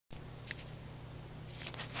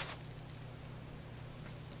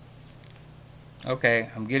Okay,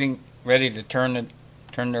 I'm getting ready to turn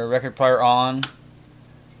the record player on.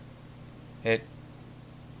 It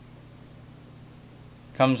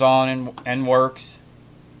comes on and works.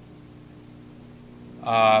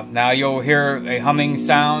 Now you'll hear a humming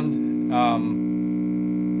sound.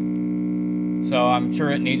 So I'm sure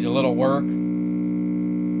it needs a little work.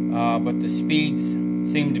 But the speeds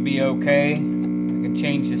seem to be okay. I can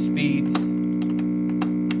change the speeds.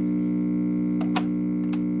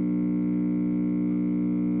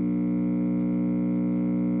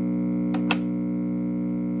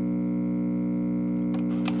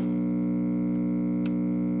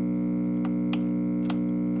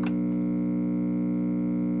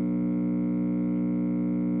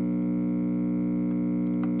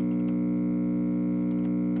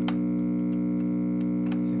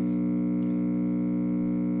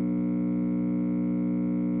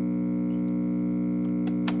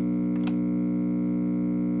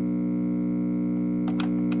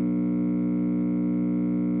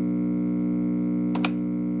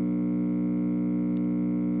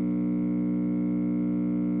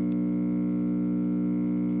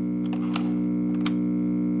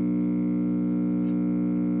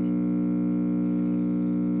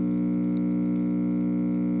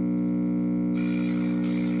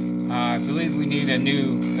 I believe we need it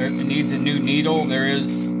needs a new needle. There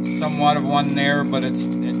is somewhat of one there, but it's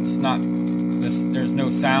not. There's no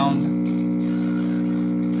sound.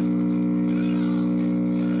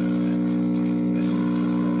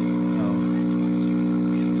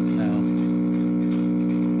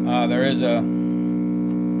 No. There is a.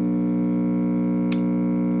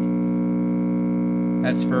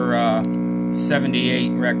 That's for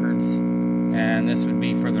 78 records, and this would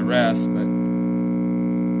be for the rest, but.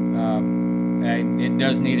 It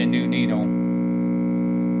does need a new needle,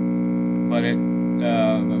 but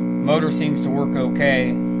the motor seems to work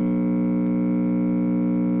okay,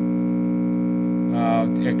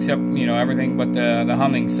 except everything but the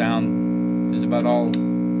humming sound is about all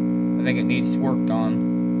I think it needs worked on.